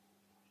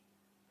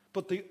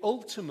 But the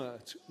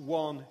ultimate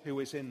one who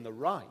is in the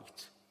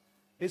right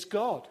is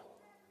God.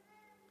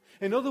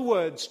 In other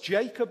words,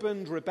 Jacob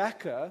and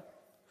Rebekah,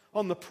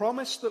 on the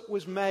promise that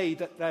was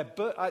made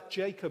at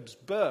Jacob's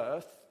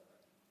birth,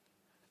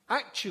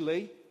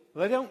 actually,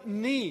 they don't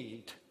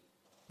need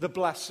the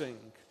blessing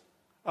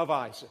of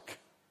Isaac.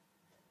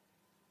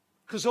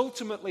 Because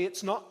ultimately,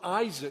 it's not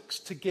Isaac's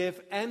to give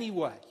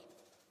anyway.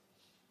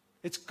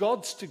 It's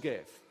God's to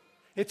give.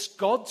 It's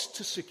God's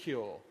to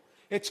secure.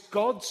 It's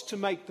God's to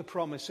make the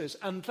promises.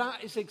 And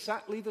that is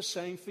exactly the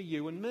same for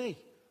you and me.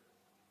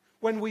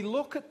 When we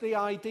look at the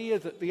idea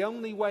that the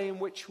only way in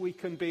which we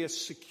can be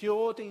as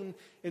secured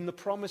in the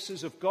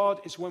promises of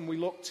God is when we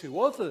look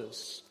to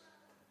others,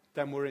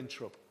 then we're in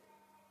trouble.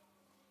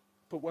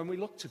 But when we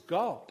look to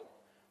God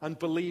and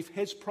believe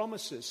his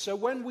promises. So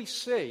when we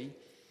see,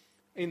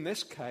 in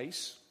this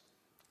case,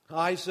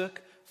 Isaac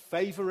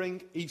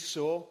favoring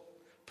Esau,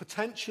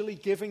 potentially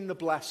giving the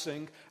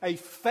blessing, a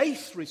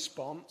faith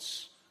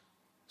response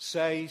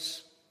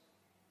says,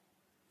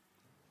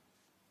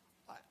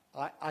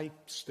 I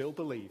still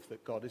believe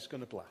that God is going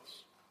to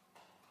bless.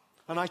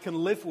 And I can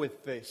live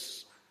with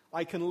this.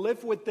 I can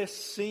live with this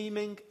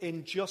seeming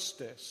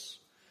injustice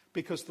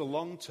because the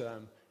long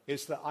term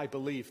is that I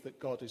believe that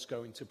God is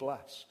going to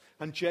bless.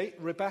 And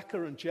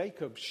Rebekah and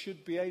Jacob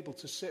should be able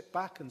to sit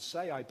back and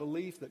say, I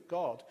believe that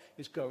God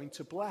is going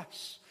to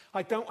bless.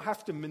 I don't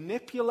have to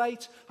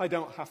manipulate. I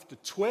don't have to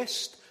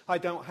twist. I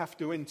don't have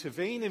to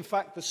intervene. In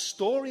fact, the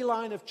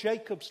storyline of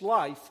Jacob's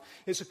life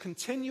is a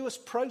continuous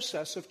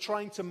process of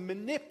trying to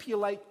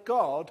manipulate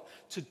God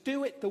to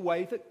do it the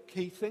way that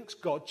he thinks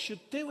God should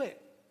do it.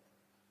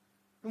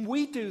 And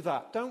we do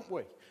that, don't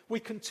we? We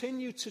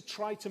continue to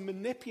try to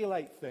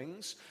manipulate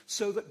things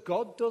so that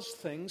God does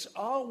things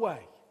our way.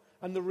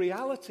 And the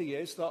reality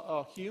is that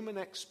our human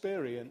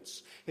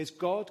experience is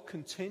God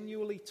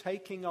continually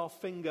taking our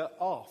finger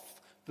off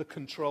the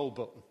control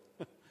button,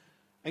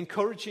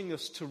 encouraging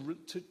us to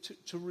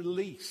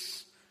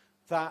release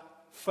that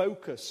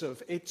focus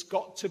of it's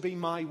got to be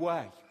my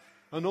way,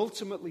 and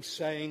ultimately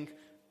saying,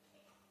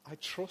 I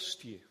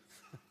trust you.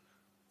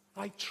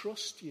 I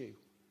trust you.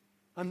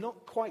 I'm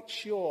not quite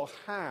sure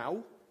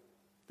how.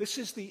 This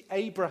is the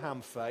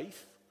Abraham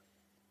faith.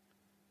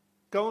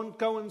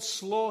 Go and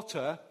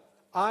slaughter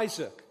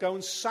Isaac. Go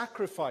and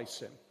sacrifice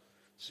him.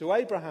 So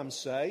Abraham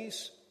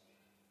says,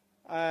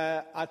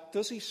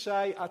 does he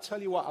say, I'll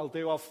tell you what I'll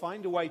do. I'll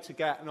find a way to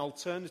get an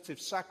alternative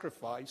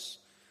sacrifice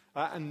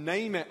and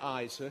name it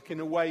Isaac in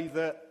a way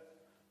that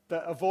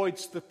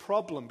avoids the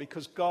problem,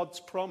 because God's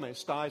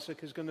promised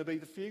Isaac is going to be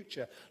the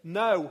future.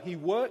 No, he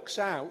works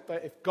out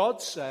that if God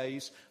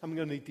says, I'm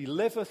going to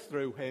deliver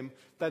through him,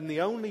 then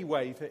the only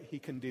way that he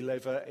can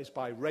deliver is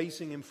by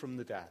raising him from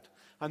the dead.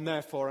 And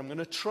therefore, I'm going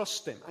to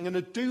trust him. I'm going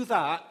to do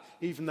that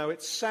even though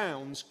it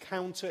sounds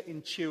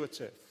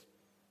counterintuitive.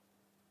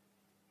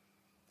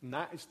 And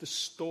that is the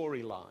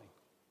storyline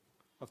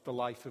of the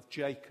life of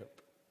Jacob.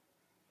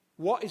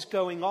 What is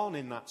going on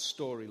in that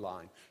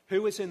storyline?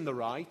 Who is in the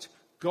right?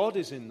 God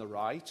is in the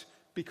right,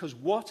 because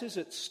what is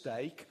at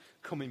stake?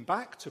 Coming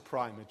back to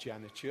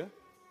primogeniture,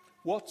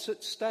 what's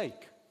at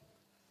stake?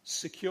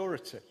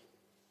 Security,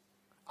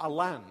 a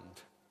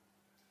land,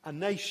 a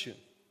nation,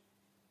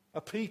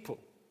 a people.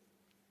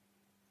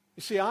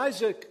 You see,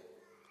 Isaac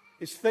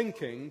is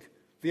thinking,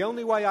 the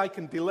only way I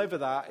can deliver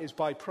that is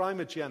by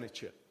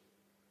primogeniture,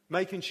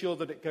 making sure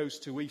that it goes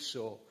to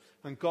Esau.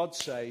 And God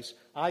says,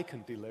 I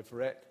can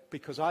deliver it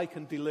because I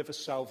can deliver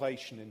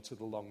salvation into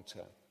the long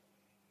term.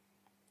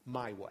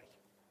 My way.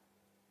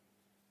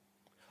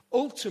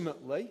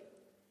 Ultimately,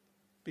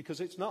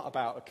 because it's not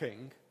about a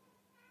king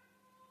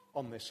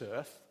on this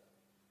earth.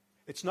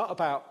 It's not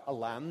about a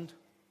land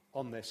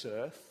on this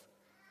earth.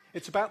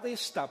 It's about the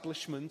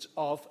establishment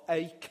of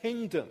a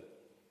kingdom.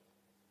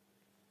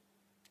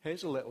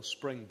 Here's a little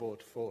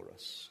springboard for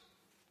us.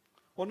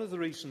 One of the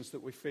reasons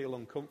that we feel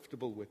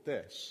uncomfortable with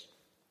this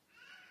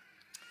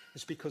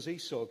is because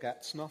Esau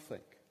gets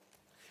nothing.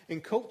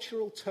 In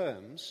cultural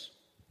terms,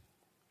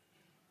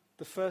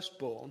 the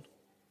firstborn,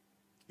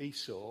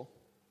 Esau,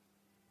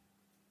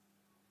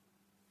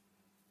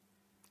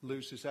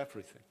 loses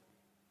everything.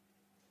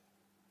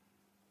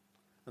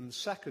 And the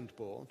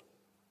secondborn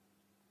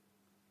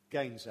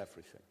gains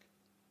everything.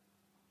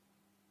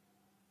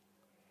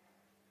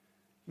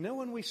 You know,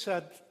 when we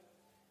said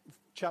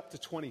chapter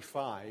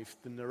 25,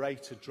 the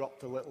narrator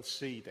dropped a little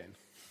seed in.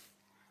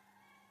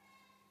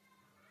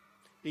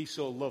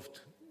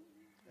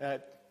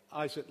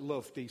 Isaac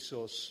loved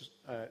Esau's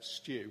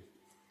stew.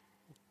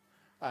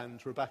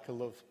 And Rebekah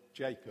loved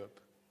Jacob.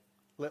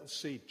 Little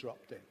seed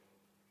dropped in.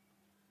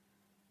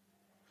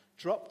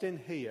 Dropped in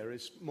here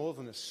is more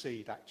than a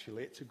seed,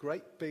 actually. It's a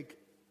great big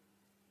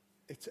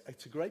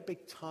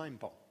time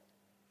bomb.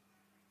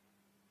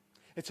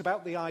 It's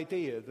about the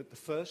idea that the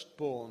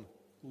firstborn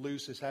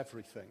loses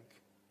everything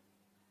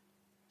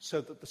so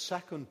that the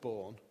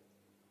secondborn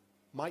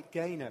might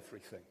gain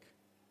everything.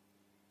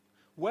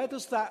 Where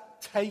does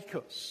that take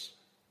us?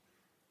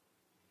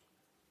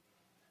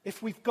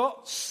 If we've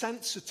got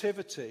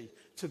sensitivity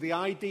to the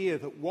idea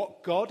that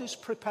what God is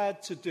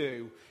prepared to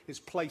do is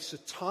place a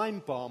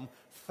time bomb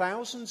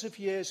thousands of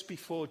years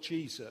before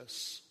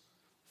Jesus,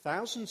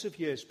 and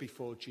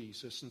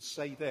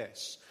say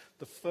this,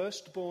 the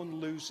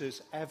firstborn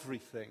loses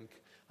everything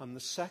and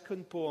the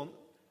secondborn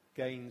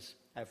gains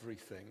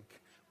everything,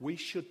 we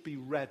should be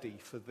ready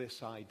for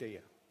this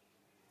idea.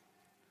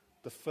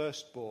 The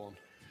firstborn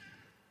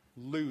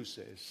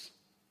loses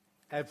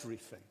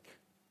everything.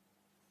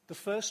 The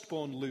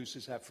firstborn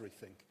loses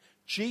everything.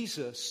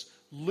 Jesus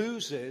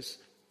loses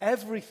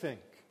everything.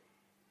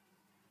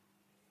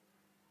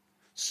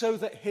 So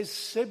that his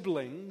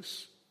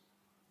siblings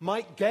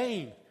might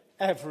gain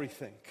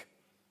everything.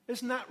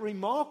 Isn't that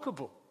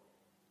remarkable?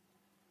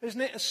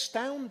 Isn't it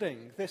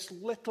astounding, this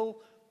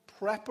little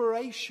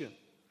preparation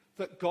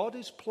that God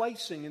is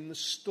placing in the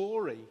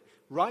story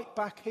right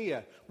back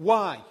here?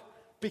 Why?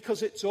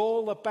 Because it's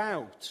all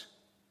about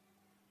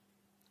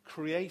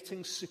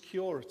creating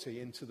security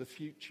into the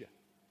future.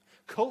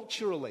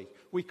 Culturally,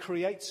 we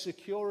create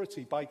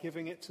security by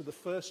giving it to the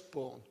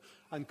firstborn.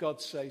 And God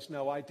says,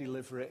 no, I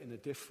deliver it in a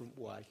different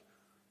way.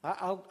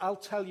 I'll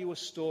tell you a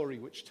story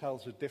which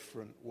tells a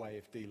different way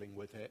of dealing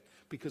with it,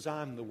 because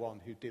I'm the one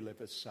who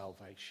delivers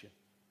salvation.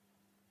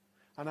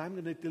 And I'm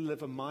going to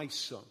deliver my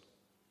son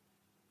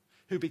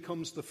who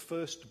becomes the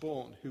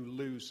firstborn who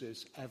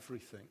loses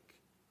everything.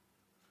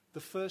 The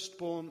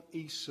firstborn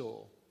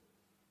Esau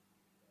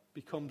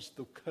becomes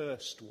the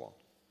cursed one.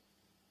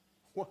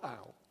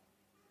 Wow.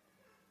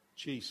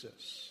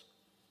 Jesus,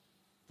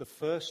 the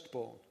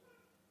firstborn,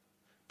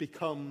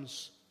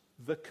 becomes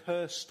the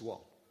cursed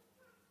one,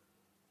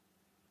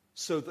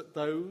 so that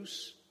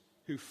those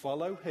who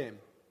follow him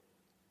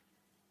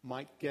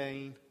might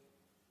gain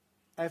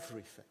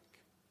everything.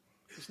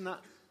 Doesn't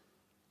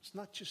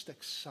that just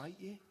excite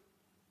you?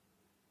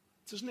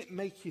 Doesn't it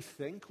make you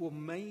think, well,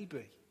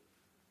 maybe,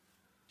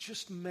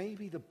 just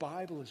maybe the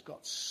Bible has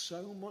got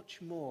so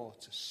much more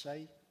to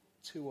say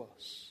to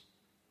us,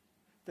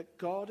 that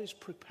God is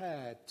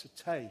prepared to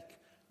take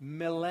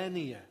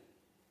millennia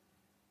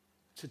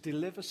to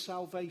deliver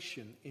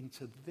salvation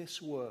into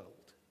this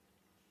world.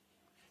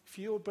 If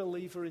you're a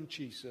believer in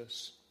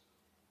Jesus,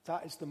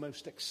 that is the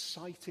most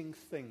exciting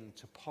thing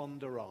to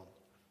ponder on.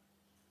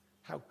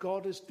 How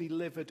God has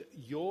delivered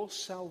your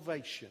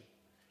salvation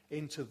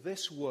into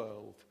this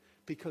world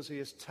because he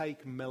has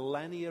taken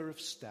millennia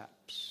of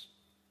steps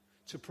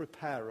to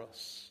prepare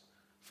us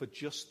for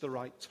just the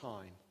right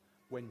time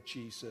when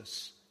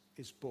Jesus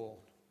is born.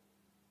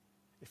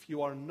 If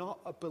you are not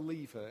a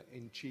believer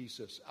in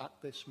Jesus at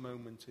this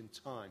moment in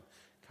time,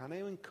 can I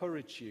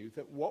encourage you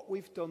that what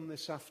we've done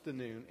this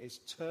afternoon is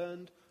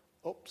turned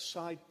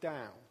upside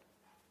down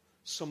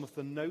some of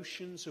the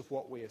notions of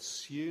what we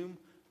assume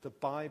the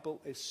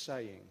Bible is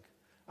saying,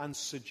 and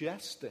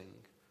suggesting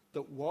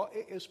that what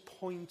it is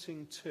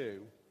pointing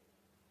to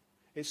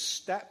is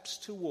steps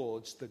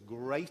towards the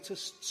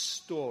greatest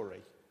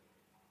story,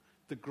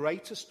 the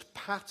greatest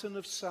pattern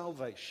of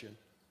salvation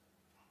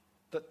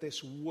that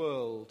this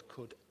world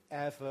could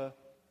ever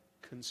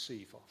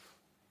conceive of.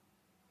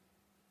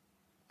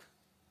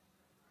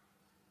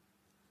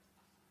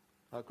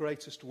 Our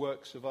greatest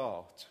works of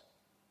art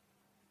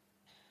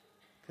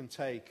can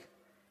take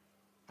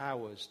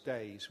hours,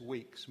 days,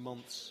 weeks,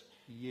 months,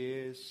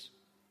 years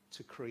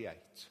to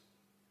create.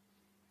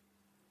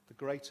 The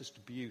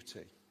greatest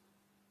beauty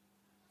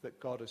that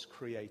God has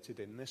created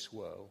in this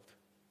world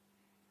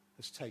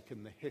has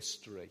taken the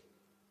history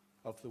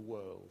of the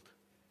world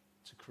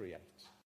to create.